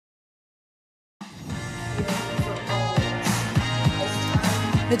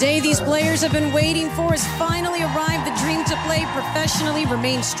The day these players have been waiting for has finally arrived. The dream to play professionally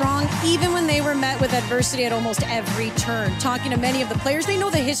remains strong, even when they were met with adversity at almost every turn. Talking to many of the players, they know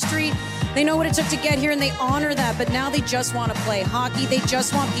the history, they know what it took to get here, and they honor that. But now they just want to play hockey. They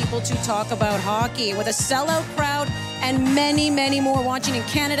just want people to talk about hockey. With a sellout crowd and many, many more watching in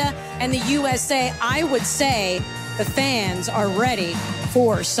Canada and the USA, I would say the fans are ready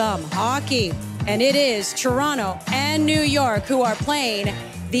for some hockey. And it is Toronto and New York who are playing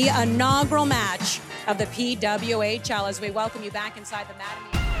the inaugural match of the PWHL as we welcome you back inside the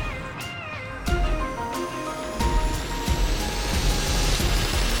Mattamy.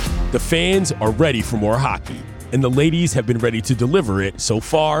 The fans are ready for more hockey, and the ladies have been ready to deliver it so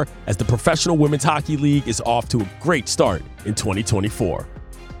far as the Professional Women's Hockey League is off to a great start in 2024.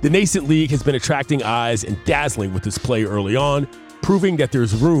 The nascent league has been attracting eyes and dazzling with its play early on, proving that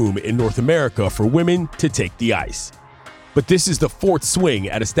there's room in North America for women to take the ice. But this is the fourth swing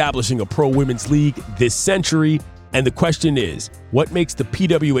at establishing a pro-women's league this century, and the question is, what makes the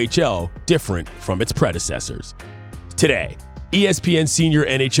PWHL different from its predecessors? Today, ESPN senior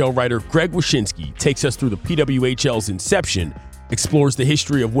NHL writer Greg Wyshynski takes us through the PWHL's inception, explores the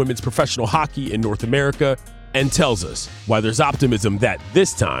history of women's professional hockey in North America, and tells us why there's optimism that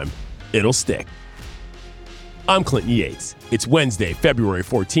this time, it'll stick. I'm Clinton Yates. It's Wednesday, February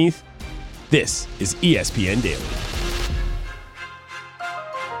 14th. This is ESPN Daily.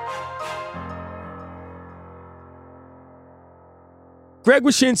 Greg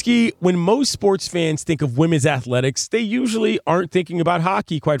Wyshynski, when most sports fans think of women's athletics, they usually aren't thinking about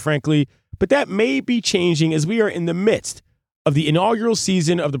hockey, quite frankly, but that may be changing as we are in the midst of the inaugural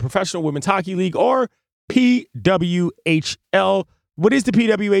season of the Professional Women's Hockey League, or PWHL. What is the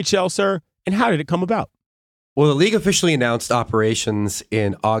PWHL, sir, and how did it come about? Well, the league officially announced operations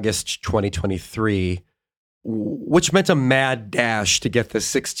in August 2023, which meant a mad dash to get the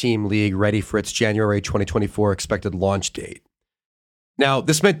 6-team league ready for its January 2024 expected launch date. Now,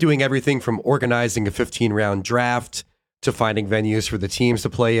 this meant doing everything from organizing a 15-round draft to finding venues for the teams to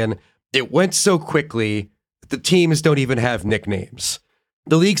play in. It went so quickly that the teams don't even have nicknames.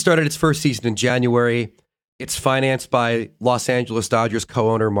 The league started its first season in January. It's financed by Los Angeles Dodgers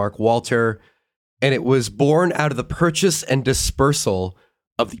co-owner Mark Walter, and it was born out of the purchase and dispersal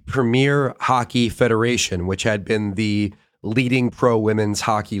of the Premier Hockey Federation, which had been the leading pro women's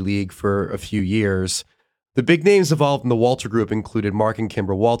hockey league for a few years. The big names involved in the Walter Group included Mark and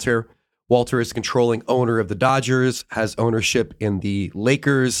Kimber Walter. Walter is the controlling owner of the Dodgers, has ownership in the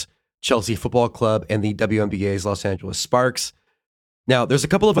Lakers, Chelsea Football Club, and the WNBA's Los Angeles Sparks. Now, there's a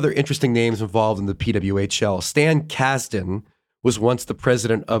couple of other interesting names involved in the PWHL. Stan Kasdan was once the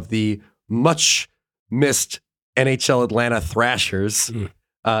president of the much-missed NHL Atlanta Thrashers.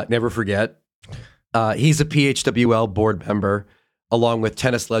 Never forget. He's a PHWL board member, along with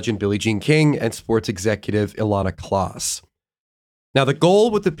tennis legend Billie Jean King and sports executive Ilana Kloss. Now, the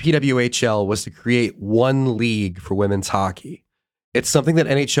goal with the PWHL was to create one league for women's hockey. It's something that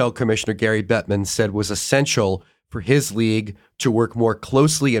NHL Commissioner Gary Bettman said was essential for his league to work more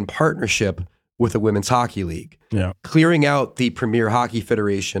closely in partnership with the Women's Hockey League. Yeah. Clearing out the Premier Hockey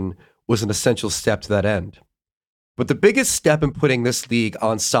Federation was an essential step to that end. But the biggest step in putting this league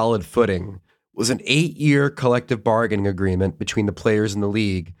on solid footing was an 8-year collective bargaining agreement between the players in the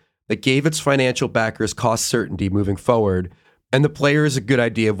league that gave its financial backers cost certainty moving forward, and the players a good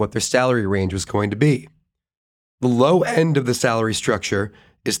idea of what their salary range was going to be. The low end of the salary structure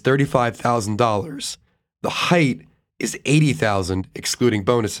is $35,000. The height is $80,000, excluding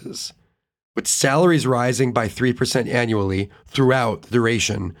bonuses, with salaries rising by 3% annually throughout the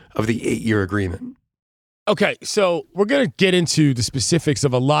duration of the 8-year agreement. Okay, so we're going to get into the specifics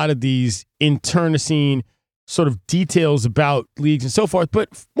of a lot of these internecine sort of details about leagues and so forth,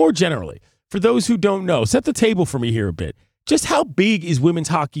 but more generally, for those who don't know, set the table for me here a bit. Just how big is women's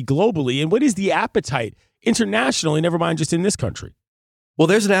hockey globally, and what is the appetite internationally, never mind just in this country? Well,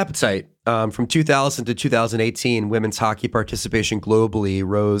 there's an appetite. From 2000 to 2018, women's hockey participation globally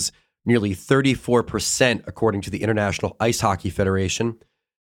rose nearly 34%, according to the International Ice Hockey Federation.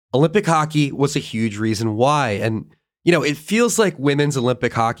 Olympic hockey was a huge reason why. And, you know, it feels like women's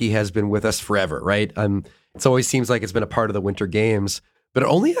Olympic hockey has been with us forever, right? It always seems like it's been a part of the Winter Games, but it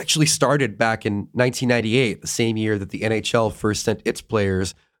only actually started back in 1998, the same year that the NHL first sent its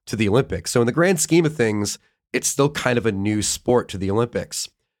players to the Olympics. So in the grand scheme of things, it's still kind of a new sport to the Olympics.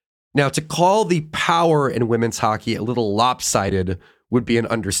 Now, to call the power in women's hockey a little lopsided would be an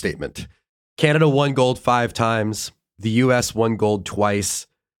understatement. Canada won gold 5 times. The U.S. won gold twice.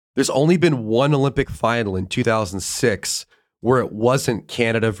 There's only been one Olympic final in 2006 where it wasn't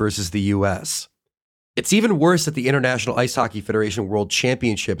Canada versus the U.S. It's even worse at the International Ice Hockey Federation World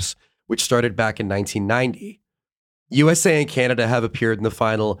Championships, which started back in 1990. USA and Canada have appeared in the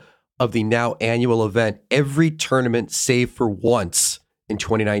final of the now annual event every tournament save for once in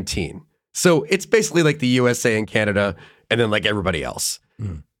 2019. So it's basically like the USA and Canada and then like everybody else.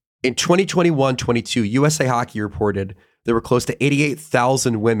 In 2021-22, USA Hockey reported there were close to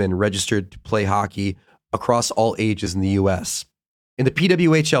 88,000 women registered to play hockey across all ages in the US. In the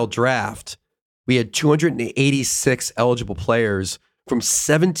PWHL draft, we had 286 eligible players from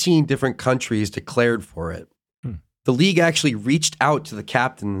 17 different countries declared for it. The league actually reached out to the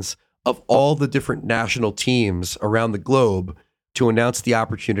captains of all the different national teams around the globe to announce the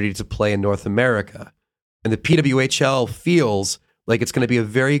opportunity to play in North America. And the PWHL feels like it's going to be a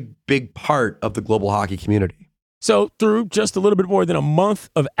very big part of the global hockey community. So through just a little bit more than a month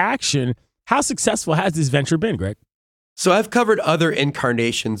of action, how successful has this venture been, Greg? So I've covered other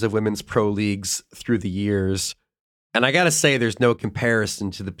incarnations of women's pro leagues through the years, and I got to say there's no comparison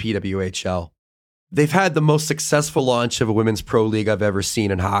to the PWHL. They've had the most successful launch of a women's pro league I've ever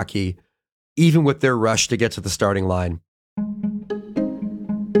seen in hockey, even with their rush to get to the starting line.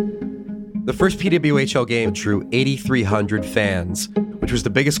 The first PWHL game drew 8,300 fans, which was the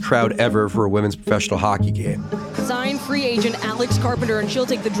biggest crowd ever for a women's professional hockey game. Signed free agent Alex Carpenter, and she'll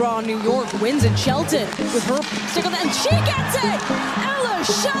take the draw in New York. Wins in Shelton with her stick on that, and she gets it! Ella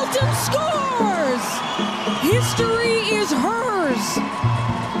Shelton scores! History is hers!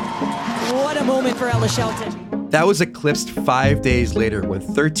 What a moment for Ella Shelton. That was eclipsed 5 days later when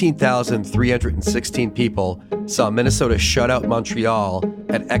 13,316 people saw Minnesota shut out Montreal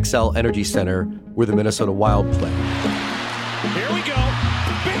at XL Energy Center, where the Minnesota Wild play. Here we go.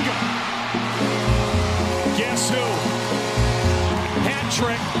 Bingo. Guess who? Hat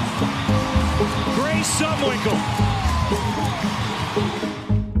trick. Grace Subwinkle.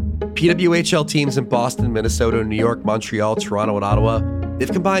 PWHL teams in Boston, Minnesota, New York, Montreal, Toronto, and Ottawa,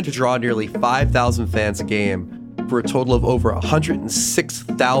 they've combined to draw nearly 5,000 fans a game for a total of over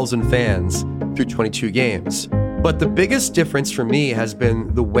 106,000 fans through 22 games. But the biggest difference for me has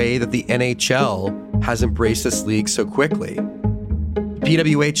been the way that the NHL has embraced this league so quickly. The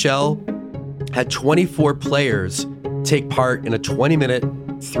PWHL had 24 players take part in a 20-minute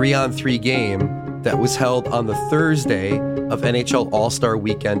 3-on-3 game that was held on the Thursday of NHL All-Star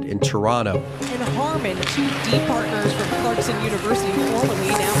Weekend in Toronto. And Harmon, two D partners from Clarkson University, formerly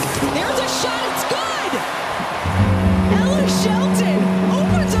now. There's a shot, it's good! Ella Shelton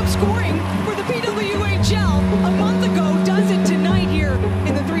opens up scoring for the PWHL a month ago, does it tonight here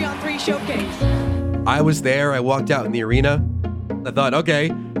in the 3-on-3 showcase. I was there, I walked out in the arena. I thought, okay,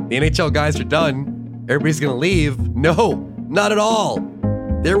 the NHL guys are done. Everybody's gonna leave. No, not at all.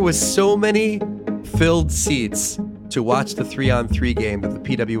 There was so many filled seats to watch the 3-on-3 game that the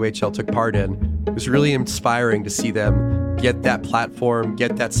PWHL took part in. It was really inspiring to see them get that platform,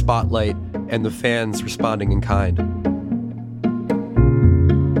 get that spotlight, and the fans responding in kind.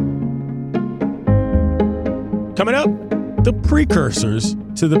 Coming up, the precursors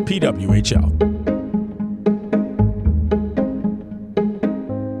to the PWHL.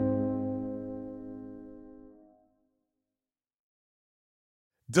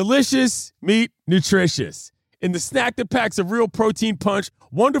 Delicious, meat, nutritious. In the snack that packs a real protein punch,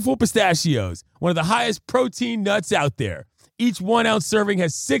 Wonderful Pistachios, one of the highest protein nuts out there. Each 1 ounce serving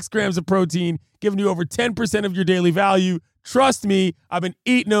has 6 grams of protein, giving you over 10% of your daily value. Trust me, I've been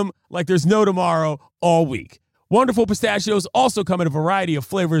eating them like there's no tomorrow all week. Wonderful Pistachios also come in a variety of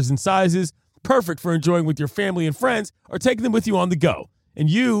flavors and sizes, perfect for enjoying with your family and friends or taking them with you on the go. And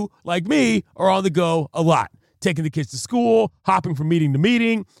you, like me, are on the go a lot. Taking the kids to school, hopping from meeting to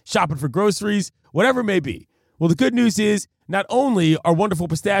meeting, shopping for groceries, whatever it may be. Well, the good news is not only are Wonderful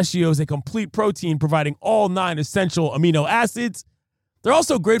Pistachios a complete protein providing all 9 essential amino acids, they're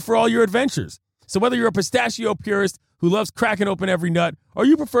also great for all your adventures. So whether you're a pistachio purist who loves cracking open every nut or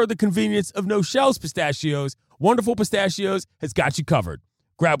you prefer the convenience of no-shells pistachios, Wonderful Pistachios has got you covered.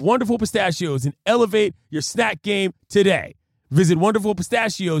 Grab Wonderful Pistachios and elevate your snack game today. Visit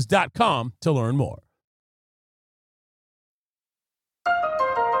wonderfulpistachios.com to learn more.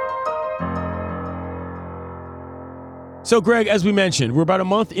 So, Greg, as we mentioned, we're about a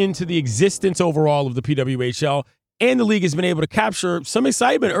month into the existence overall of the PWHL, and the league has been able to capture some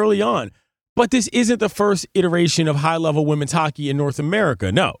excitement early on. But this isn't the first iteration of high-level women's hockey in North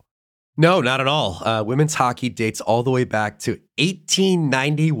America, no. No, not at all. Women's hockey dates all the way back to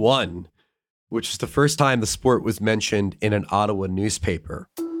 1891, which is the first time the sport was mentioned in an Ottawa newspaper.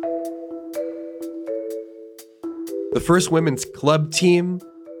 The first women's club team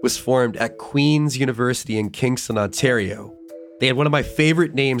was formed at Queen's University in Kingston, Ontario. They had one of my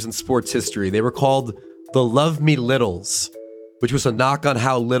favorite names in sports history. They were called the Love Me Littles, which was a knock on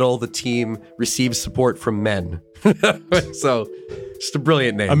how little the team receives support from men. So, just a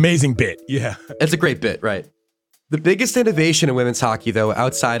brilliant name. Amazing bit. Yeah. It's a great bit, right? The biggest innovation in women's hockey, though,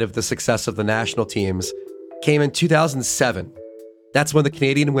 outside of the success of the national teams, came in 2007. That's when the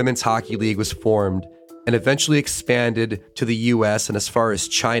Canadian Women's Hockey League was formed and eventually expanded to the US and as far as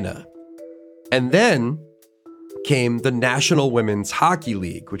China. And then came the National Women's Hockey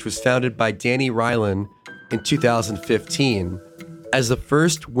League, which was founded by Danny Rylan in 2015 as the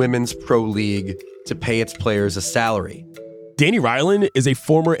first women's pro league to pay its players a salary. Danny Rylan is a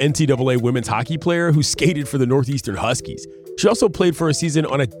former NCAA women's hockey player who skated for the Northeastern Huskies. She also played for a season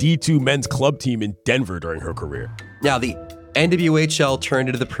on a D2 men's club team in Denver during her career. Now, the NWHL turned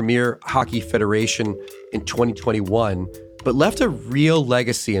into the Premier Hockey Federation in 2021, but left a real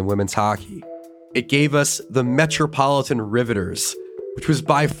legacy in women's hockey. It gave us the Metropolitan Riveters, which was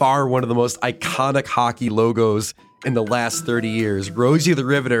by far one of the most iconic hockey logos in the last 30 years. Rosie the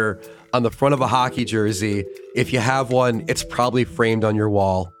Riveter on the front of a hockey jersey. If you have one, it's probably framed on your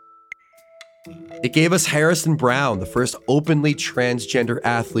wall. It gave us Harrison Brown, the first openly transgender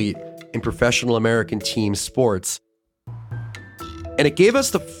athlete in professional American team sports. And it gave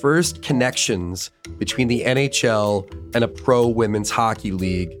us the first connections between the NHL and a pro women's hockey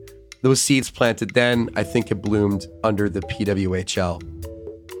league. Those seeds planted then, I think it bloomed under the PWHL.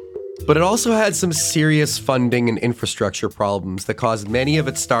 But it also had some serious funding and infrastructure problems that caused many of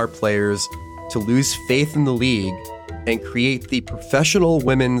its star players to lose faith in the league and create the Professional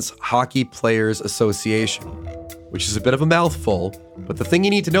Women's Hockey Players Association, which is a bit of a mouthful, but the thing you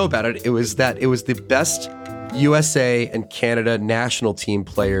need to know about it was that it was the best USA and Canada national team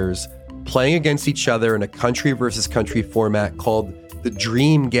players playing against each other in a country versus country format called the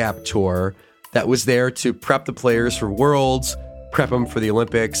Dream Gap Tour that was there to prep the players for Worlds, prep them for the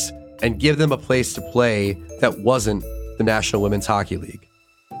Olympics, and give them a place to play that wasn't the National Women's Hockey League.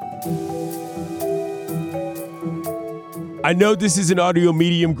 I know this is an audio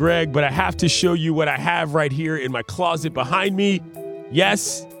medium, Greg, but I have to show you what I have right here in my closet behind me.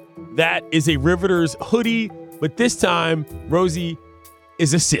 Yes, that is a Riveters hoodie, but this time, Rosie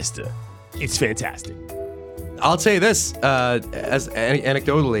is a sister. It's fantastic. I'll tell you this, as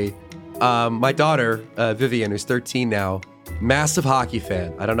anecdotally, my daughter, Vivian, who's 13 now, massive hockey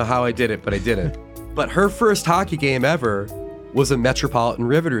fan. I don't know how I did it, but I did it. But her first hockey game ever was a Metropolitan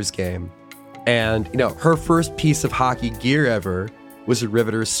Riveters game. And, her first piece of hockey gear ever was a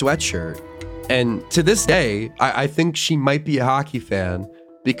Riveters sweatshirt. And to this day, I think she might be a hockey fan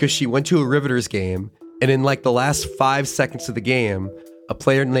because she went to a Riveters game, and in like the last 5 seconds of the game, a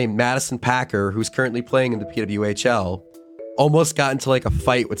player named Madison Packer, who's currently playing in the PWHL, almost got into like a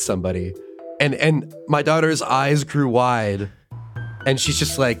fight with somebody. And my daughter's eyes grew wide, and she's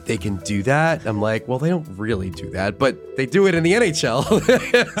just like, they can do that? I'm like, well, they don't really do that, but they do it in the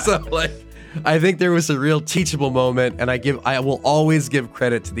NHL. So like, I think there was a real teachable moment, and I will always give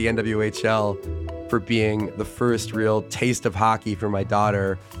credit to the NWHL for being the first real taste of hockey for my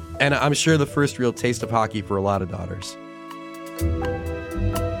daughter, and I'm sure the first real taste of hockey for a lot of daughters.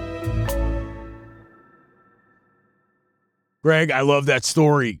 Greg, I love that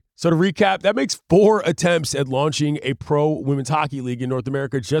story. So to recap, that makes 4 attempts at launching a pro women's hockey league in North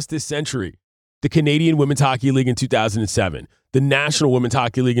America just this century. The Canadian Women's Hockey League in 2007, the National Women's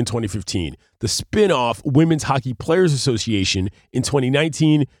Hockey League in 2015, the spin-off Women's Hockey Players Association in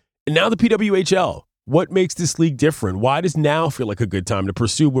 2019, and now the PWHL. What makes this league different? Why does now feel like a good time to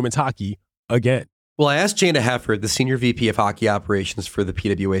pursue women's hockey again? Well, I asked Jana Hefford, the Senior VP of Hockey Operations for the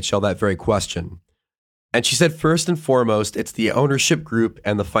PWHL, that very question. And she said, first and foremost, it's the ownership group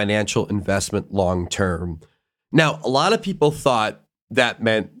and the financial investment long term. Now, a lot of people thought that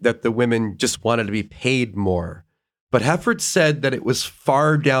meant that the women just wanted to be paid more. But Hefford said that it was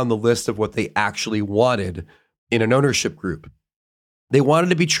far down the list of what they actually wanted in an ownership group. They wanted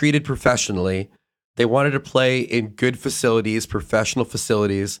to be treated professionally. They wanted to play in good facilities, professional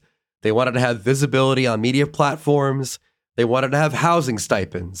facilities. They wanted to have visibility on media platforms. They wanted to have housing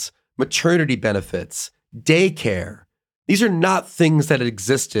stipends, maternity benefits, daycare. These are not things that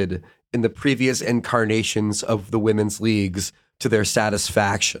existed in the previous incarnations of the women's leagues to their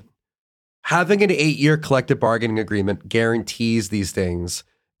satisfaction. Having an 8-year collective bargaining agreement guarantees these things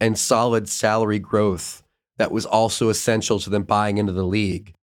and solid salary growth that was also essential to them buying into the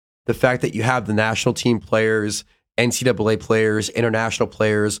league. The fact that you have the national team players, NCAA players, international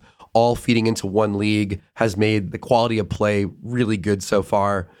players, all feeding into one league has made the quality of play really good so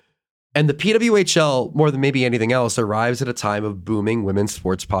far. And the PWHL, more than maybe anything else, arrives at a time of booming women's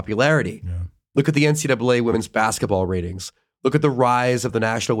sports popularity. Yeah. Look at the NCAA women's basketball ratings. Look at the rise of the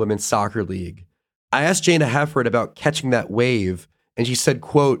National Women's Soccer League. I asked Jana Hefford about catching that wave, and she said,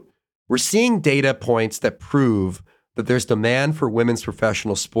 quote, "We're seeing data points that prove that there's demand for women's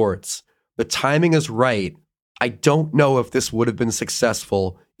professional sports. The timing is right. I don't know if this would have been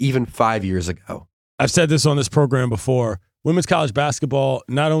successful even 5 years ago." I've said this on this program before. Women's college basketball,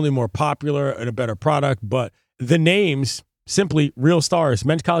 not only more popular and a better product, but the names, simply real stars.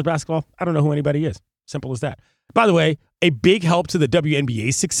 Men's college basketball, I don't know who anybody is. Simple as that. By the way, a big help to the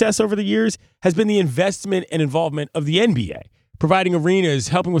WNBA's success over the years has been the investment and involvement of the NBA. Providing arenas,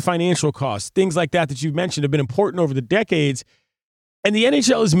 helping with financial costs, things like that you've mentioned have been important over the decades. And the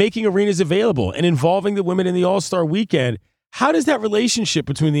NHL is making arenas available and involving the women in the All-Star Weekend. How does that relationship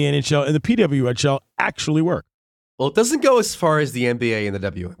between the NHL and the PWHL actually work? Well, it doesn't go as far as the NBA and the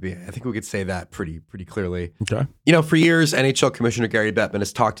WNBA. I think we could say that pretty clearly. Okay. You know, for years, NHL Commissioner Gary Bettman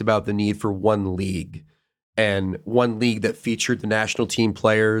has talked about the need for one league, and one league that featured the national team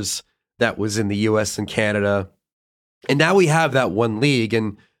players, that was in the U.S. and Canada. And now we have that one league,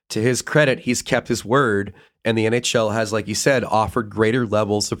 and to his credit, he's kept his word. And the NHL has, like you said, offered greater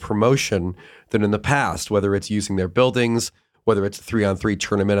levels of promotion than in the past, whether it's using their buildings, whether it's a 3-on-3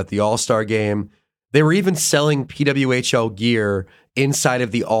 tournament at the All-Star game. They were even selling PWHL gear inside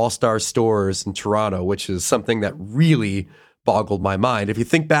of the All-Star stores in Toronto, which is something that really boggled my mind. If you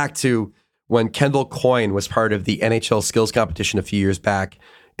think back to when Kendall Coyne was part of the NHL skills competition a few years back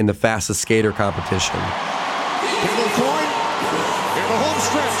in the fastest skater competition. Kendall Coyne in the home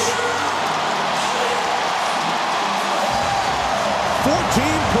stretch.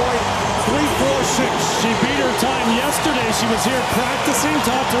 14.346. She beat her time yesterday. She was here practicing.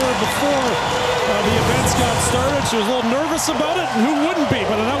 Talked to her before the events got started. She was a little nervous about it. Who wouldn't be?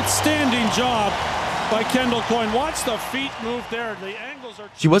 But an outstanding job by Kendall Coyne. Watch the feet move there. The angles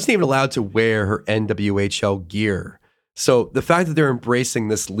are... She wasn't even allowed to wear her NWHL gear. So the fact that they're embracing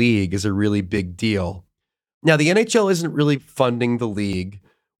this league is a really big deal. Now, the NHL isn't really funding the league.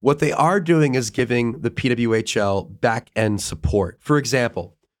 What they are doing is giving the PWHL back-end support. For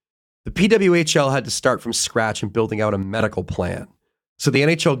example, the PWHL had to start from scratch and building out a medical plan. So the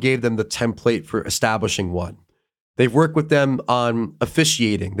NHL gave them the template for establishing one. They've worked with them on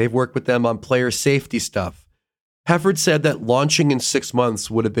officiating. They've worked with them on player safety stuff. Hefford said that launching in 6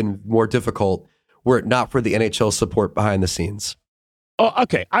 months would have been more difficult were it not for the NHL support behind the scenes. Oh,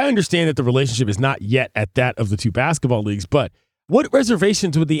 okay. I understand that the relationship is not yet at that of the two basketball leagues, but what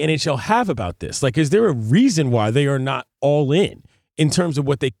reservations would the NHL have about this? Like, is there a reason why they are not all in terms of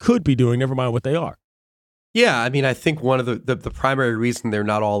what they could be doing, never mind what they are? Yeah, I mean, I think one of the primary reason they're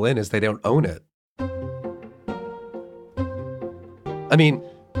not all in is they don't own it. I mean,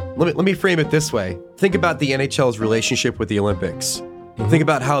 let me frame it this way. Think about the NHL's relationship with the Olympics. Mm-hmm. Think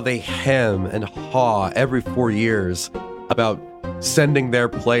about how they hem and haw every 4 years about sending their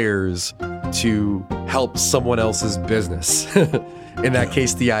players to help someone else's business. In that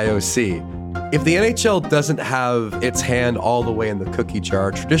case, the IOC. If the NHL doesn't have its hand all the way in the cookie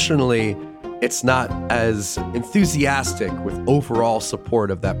jar, traditionally, it's not as enthusiastic with overall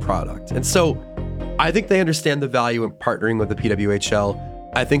support of that product. And so I think they understand the value in partnering with the PWHL.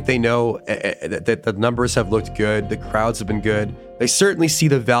 I think they know that the numbers have looked good. The crowds have been good. They certainly see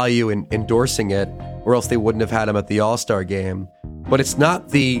the value in endorsing it, or else they wouldn't have had them at the All-Star game. But it's not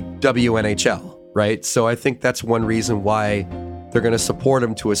the WNHL, right? So I think that's one reason why they're going to support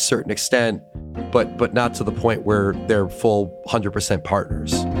them to a certain extent, but not to the point where they're full 100%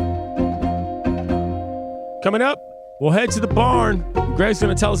 partners. Coming up, we'll head to the barn. Greg's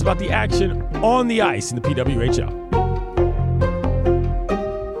going to tell us about the action on the ice in the PWHL.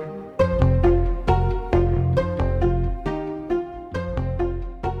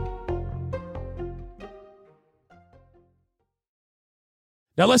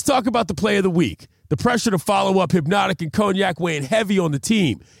 Now let's talk about the play of the week. The pressure to follow up Hypnotic and Cognac weighing heavy on the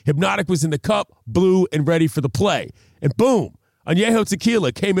team. Hypnotic was in the cup, blue, and ready for the play. And boom, Añejo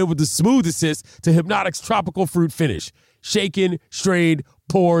Tequila came in with the smooth assist to Hypnotic's tropical fruit finish. Shaken, strained,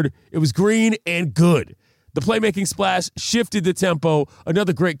 poured. It was green and good. The playmaking splash shifted the tempo.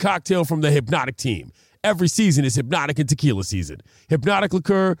 Another great cocktail from the Hypnotic team. Every season is Hypnotic and Tequila season. Hypnotic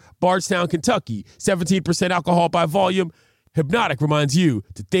Liqueur, Bardstown, Kentucky. 17% alcohol by volume. Hypnotic reminds you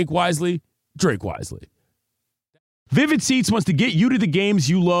to think wisely, drink wisely. Vivid Seats wants to get you to the games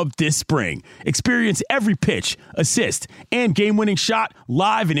you love this spring. Experience every pitch, assist, and game-winning shot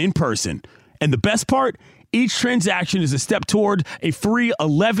live and in person. And the best part? Each transaction is a step toward a free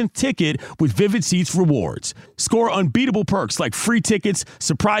 11th ticket with Vivid Seats rewards. Score unbeatable perks like free tickets,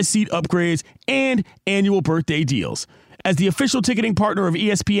 surprise seat upgrades, and annual birthday deals. As the official ticketing partner of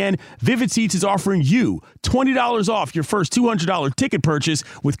ESPN, Vivid Seats is offering you $20 off your first $200 ticket purchase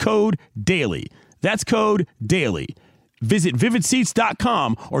with code DAILY. That's code DAILY. Visit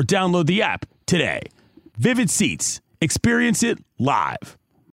vividseats.com or download the app today. Vivid Seats. Experience it live.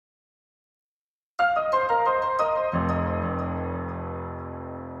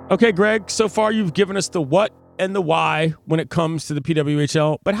 Okay, Greg, so far you've given us the what and the why when it comes to the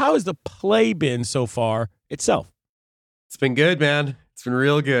PWHL, but how has the play been so far itself? It's been good, man. It's been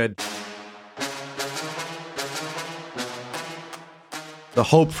real good. The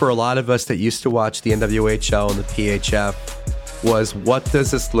hope for a lot of us that used to watch the NWHL and the PHF was, what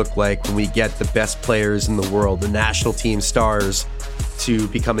does this look like when we get the best players in the world, the national team stars, to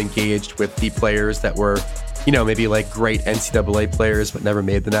become engaged with the players that were, maybe like great NCAA players but never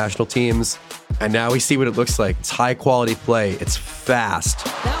made the national teams. And now we see what it looks like. It's high quality play. It's fast.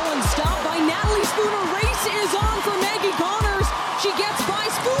 That one stopped by Natalie Spooner. Race is on for Maggie Connors. She gets by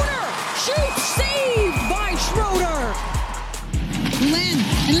Spooner. Shoots, saved by Schroeder. Poulin,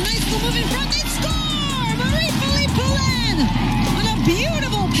 and a nice little move in front. They score! Marie-Philippe Poulin on a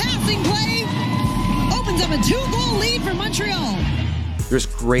beautiful passing play. Opens up a 2-goal lead for Montreal. There's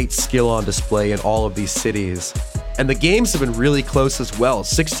great skill on display in all of these cities. And the games have been really close as well.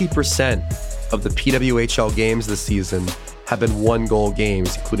 60% of the PWHL games this season have been 1-goal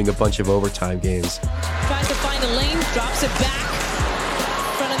games, including a bunch of overtime games. Tries to find a lane, drops it back.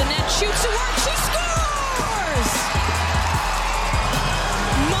 Front of the net, shoots to work, she scores!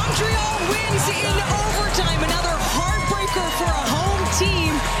 Montreal wins in overtime. Another heartbreaker for a home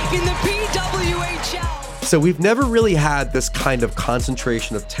team in the PWHL. So we've never really had this kind of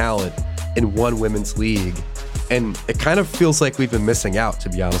concentration of talent in one women's league. And it kind of feels like we've been missing out, to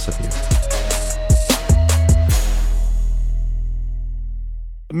be honest with you.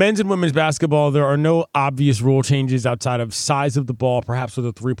 Men's and women's basketball, there are no obvious rule changes outside of size of the ball, perhaps where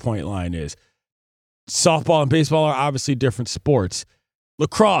the three-point line is. Softball and baseball are obviously different sports.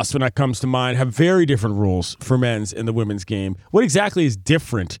 Lacrosse, when that comes to mind, have very different rules for men's and the women's game. What exactly is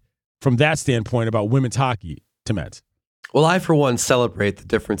different from that standpoint about women's hockey to men's? Well, I, for one, celebrate the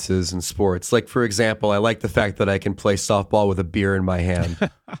differences in sports. Like, for example, I like the fact that I can play softball with a beer in my hand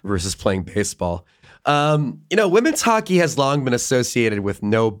versus playing baseball. Women's hockey has long been associated with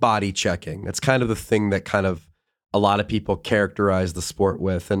no body checking. That's kind of the thing that kind of a lot of people characterize the sport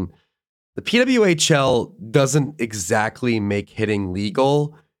with. And the PWHL doesn't exactly make hitting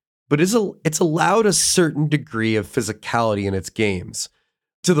legal, but it's allowed a certain degree of physicality in its games,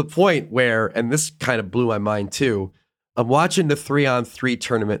 to the point where, and this kind of blew my mind too, I'm watching the 3-on-3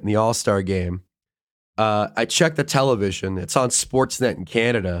 tournament in the All-Star game. I check the television. It's on Sportsnet in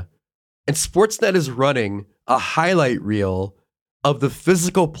Canada. And Sportsnet is running a highlight reel of the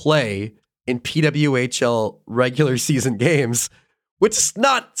physical play in PWHL regular season games, which is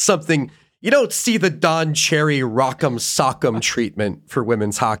not something, you don't see the Don Cherry rock'em sock'em treatment for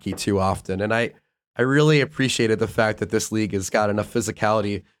women's hockey too often. And I really appreciated the fact that this league has got enough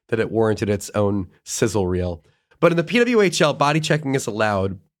physicality that it warranted its own sizzle reel. But in the PWHL, body checking is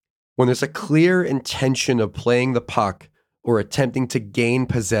allowed when there's a clear intention of playing the puck or attempting to gain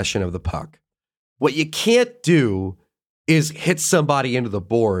possession of the puck. What you can't do is hit somebody into the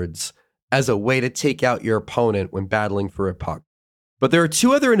boards as a way to take out your opponent when battling for a puck. But there are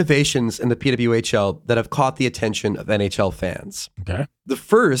two other innovations in the PWHL that have caught the attention of NHL fans. Okay. The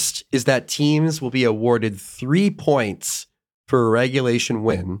first is that teams will be awarded 3 points for a regulation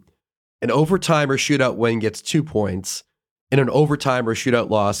win. An overtime or shootout win gets 2 points, and an overtime or shootout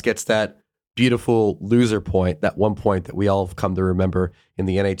loss gets that beautiful loser point, that 1 point that we all have come to remember in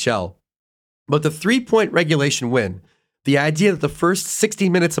the NHL. But the 3-point regulation win, the idea that the first 60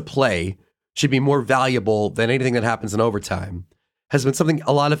 minutes of play should be more valuable than anything that happens in overtime, has been something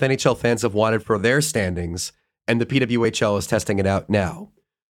a lot of NHL fans have wanted for their standings, and the PWHL is testing it out now.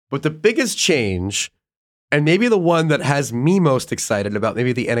 But the biggest change, and maybe the one that has me most excited about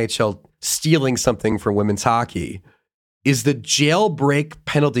maybe the NHL stealing something from women's hockey, is the jailbreak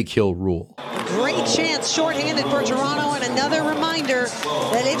penalty kill rule. Great chance shorthanded for Toronto, and another reminder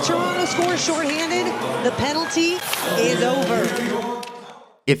that if Toronto scores shorthanded, the penalty is over.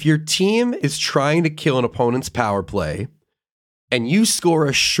 If your team is trying to kill an opponent's power play and you score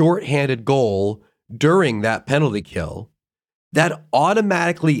a shorthanded goal during that penalty kill, that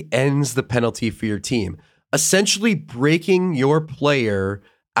automatically ends the penalty for your team, essentially breaking your player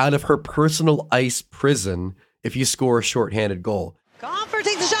out of her personal ice prison if you score a shorthanded goal. Comfort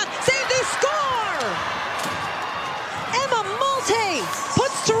takes the shot, save, they score! Emma Malte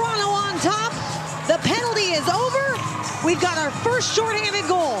puts Toronto on top. The penalty is over. We've got our first shorthanded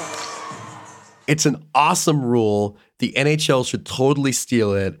goal. It's an awesome rule The NHL should totally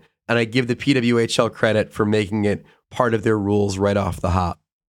steal it, and I give the PWHL credit for making it part of their rules right off the hop.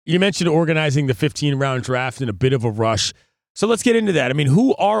 You mentioned organizing the 15-round draft in a bit of a rush. So let's get into that. I mean,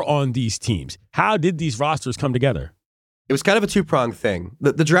 who are on these teams? How did these rosters come together? It was kind of a two-pronged thing.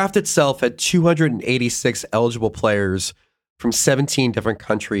 The draft itself had 286 eligible players from 17 different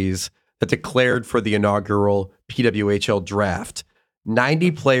countries that declared for the inaugural PWHL draft.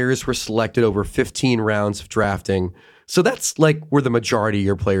 90 players were selected over 15 rounds of drafting. So that's like where the majority of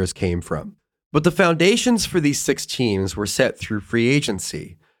your players came from. But the foundations for these 6 teams were set through free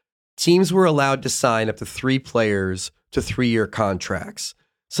agency. Teams were allowed to sign up to 3 players to 3-year contracts.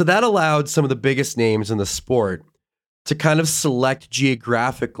 So that allowed some of the biggest names in the sport to kind of select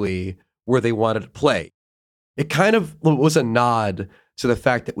geographically where they wanted to play. It kind of was a nod to the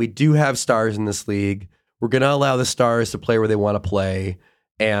fact that we do have stars in this league. We're going to allow the stars to play where they want to play.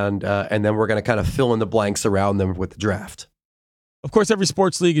 And then we're going to kind of fill in the blanks around them with the draft. Of course, every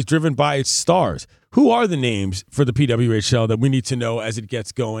sports league is driven by its stars. Who are the names for the PWHL that we need to know as it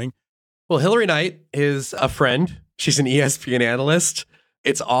gets going? Well, Hillary Knight is a friend. She's an ESPN analyst.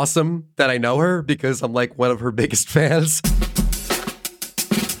 It's awesome that I know her because I'm like one of her biggest fans.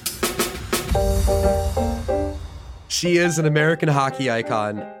 She is an American hockey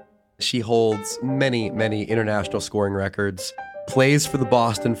icon. She holds many, many international scoring records. Plays for the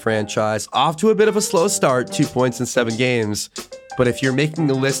Boston franchise. Off to a bit of a slow start, 2 points in 7 games. But if you're making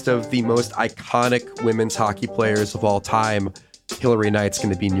a list of the most iconic women's hockey players of all time, Hillary Knight's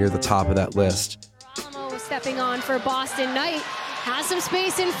going to be near the top of that list. Ramo stepping on for Boston. Knight has some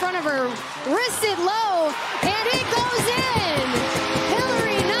space in front of her. Wrists it low, and it goes in.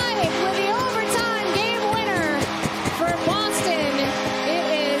 Hillary Knight with the overtime game winner for Boston.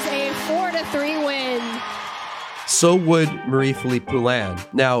 It is a 4-3 win. So would Marie-Philippe Poulin.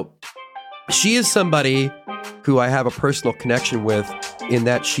 Now, she is somebody who I have a personal connection with in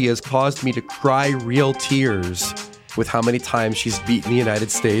that she has caused me to cry real tears with how many times she's beaten the United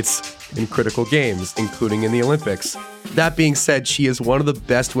States in critical games, including in the Olympics. That being said, she is one of the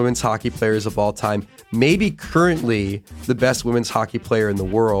best women's hockey players of all time, maybe currently the best women's hockey player in the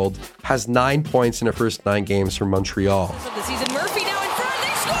world, has 9 points in her first 9 games for Montreal. Of the season, Murphy now in front,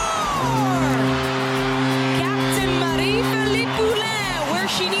 they score! Captain Marie-Philippe Poulin, where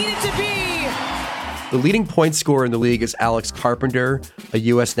she needed to be. The leading point scorer in the league is Alex Carpenter, a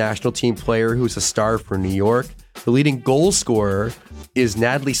U.S. national team player who's a star for New York. The leading goal scorer is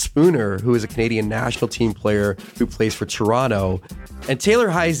Natalie Spooner, who is a Canadian national team player who plays for Toronto. And Taylor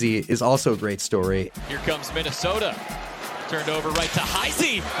Heisey is also a great story. Here comes Minnesota. Turned over right to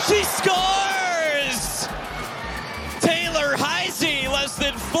Heisey. She scores! Taylor Heisey, less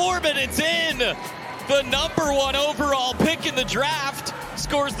than 4 minutes in. The number 1 overall pick in the draft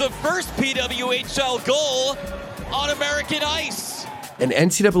scores the first PWHL goal on American ice. An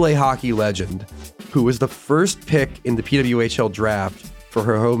NCAA hockey legend who was the first pick in the PWHL draft for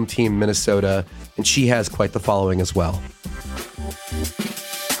her home team, Minnesota, and she has quite the following as well.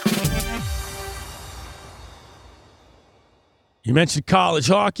 You mentioned college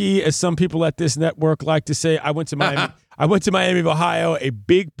hockey, as some people at this network like to say. I went to Miami. I went to Miami of Ohio, a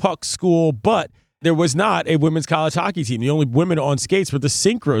big puck school, but there was not a women's college hockey team. The only women on skates were the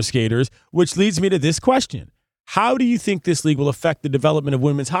synchro skaters, which leads me to this question. How do you think this league will affect the development of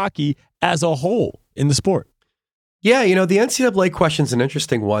women's hockey as a whole in the sport? Yeah, you know, the NCAA question is an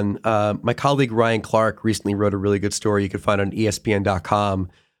interesting one. My colleague Ryan Clark recently wrote a really good story you can find on ESPN.com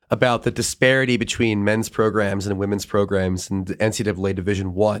about the disparity between men's programs and women's programs in the NCAA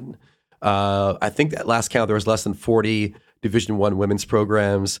Division I. I think at last count there was less than 40 Division I women's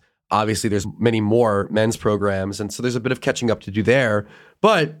programs. Obviously, there's many more men's programs, and so there's a bit of catching up to do there.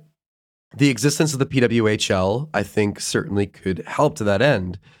 But the existence of the PWHL, I think, certainly could help to that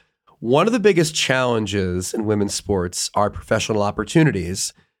end. One of the biggest challenges in women's sports are professional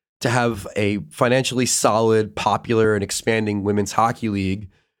opportunities. To have a financially solid, popular, and expanding women's hockey league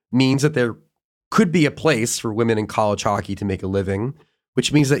means that there could be a place for women in college hockey to make a living,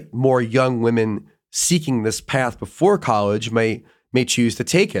 which means that more young women seeking this path before college may choose to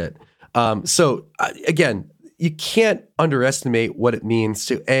take it. So again, you can't underestimate what it means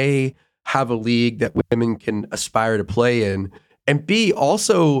to A, have a league that women can aspire to play in, and B,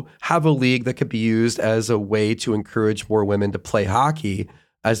 also have a league that could be used as a way to encourage more women to play hockey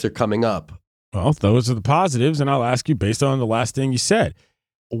as they're coming up. Well, those are the positives, and I'll ask you based on the last thing you said.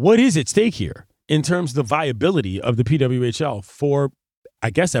 What is at stake here in terms of the viability of the PWHL for,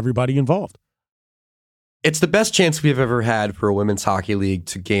 I guess, everybody involved? It's the best chance we've ever had for a women's hockey league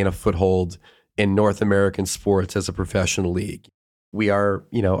to gain a foothold in North American sports as a professional league. We are,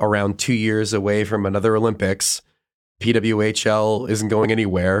 around 2 years away from another Olympics. PWHL isn't going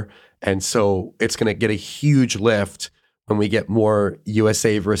anywhere. And so it's going to get a huge lift when we get more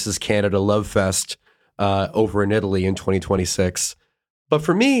USA versus Canada Love Fest over in Italy in 2026. But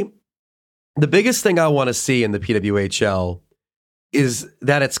for me, the biggest thing I want to see in the PWHL is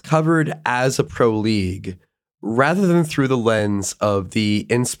that it's covered as a pro league rather than through the lens of the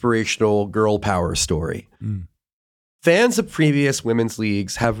inspirational girl power story. Fans of previous women's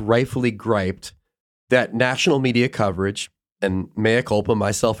leagues have rightfully griped that national media coverage, and mea culpa,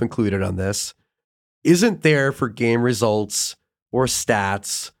 myself included on this, isn't there for game results or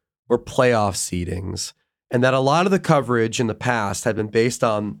stats or playoff seedings, and that a lot of the coverage in the past had been based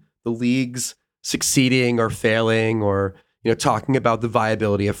on the leagues succeeding or failing, or talking about the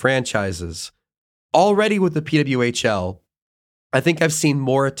viability of franchises. Already with the PWHL, I think I've seen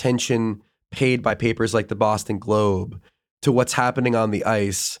more attention paid by papers like the Boston Globe to what's happening on the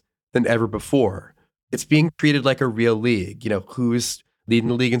ice than ever before. It's being treated like a real league. Who's leading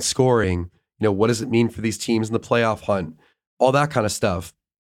the league in scoring? What does it mean for these teams in the playoff hunt? All that kind of stuff.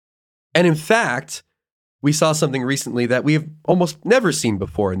 And in fact, we saw something recently that we've almost never seen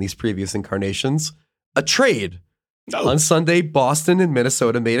before in these previous incarnations, a trade. On Sunday, Boston and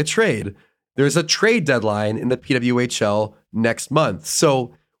Minnesota made a trade. There's a trade deadline in the PWHL next month.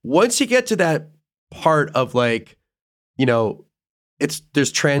 So once you get to that part of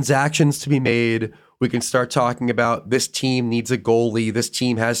there's transactions to be made, we can start talking about this team needs a goalie, this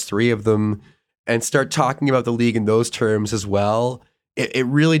team has 3 of them, and start talking about the league in those terms as well. It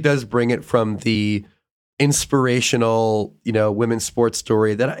really does bring it from the inspirational, women's sports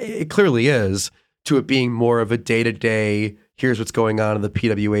story that it clearly is, to it being more of a day-to-day, here's what's going on in the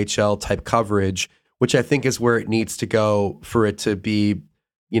PWHL type coverage, which I think is where it needs to go for it to be,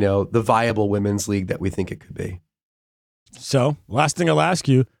 the viable women's league that we think it could be. So, last thing I'll ask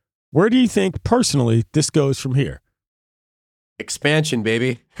you, where do you think personally this goes from here? Expansion,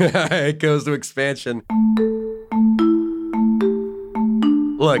 baby. It goes to expansion.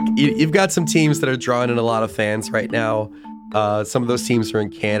 Look, you've got some teams that are drawing in a lot of fans right now. Some of those teams are in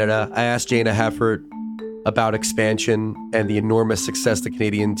Canada. I asked Jana Heffert about expansion and the enormous success the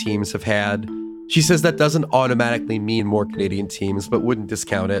Canadian teams have had. She says that doesn't automatically mean more Canadian teams, but wouldn't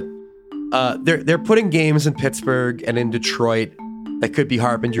discount it. They're putting games in Pittsburgh and in Detroit that could be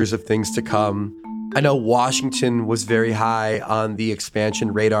harbingers of things to come. I know Washington was very high on the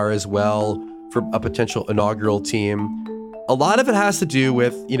expansion radar as well for a potential inaugural team. A lot of it has to do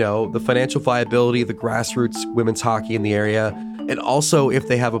with, the financial viability of the grassroots women's hockey in the area, and also if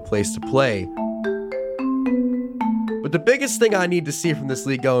they have a place to play. But the biggest thing I need to see from this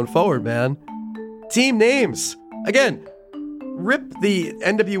league going forward, man, team names. Again, rip the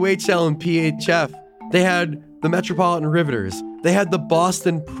NWHL and PHF. They had the Metropolitan Riveters. They had the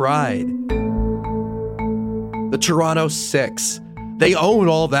Boston Pride. The Toronto Six. They own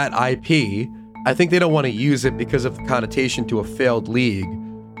all that IP. I think they don't want to use it because of the connotation to a failed league.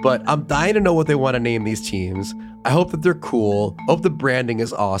 But I'm dying to know what they want to name these teams. I hope that they're cool. I hope the branding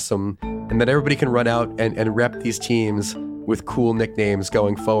is awesome. And that everybody can run out and rep these teams with cool nicknames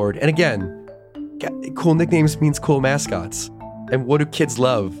going forward. And again, cool nicknames means cool mascots. And what do kids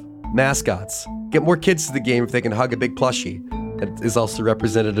love? Mascots. Get more kids to the game if they can hug a big plushie that is also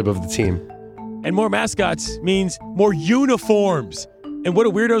representative of the team. And more mascots means more uniforms. And what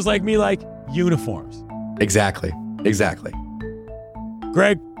do weirdos like me like? Uniforms. Exactly.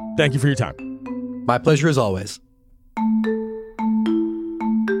 Greg, thank you for your time. My pleasure as always.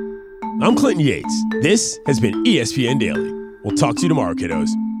 I'm Clinton Yates. This has been ESPN Daily. We'll talk to you tomorrow, kiddos.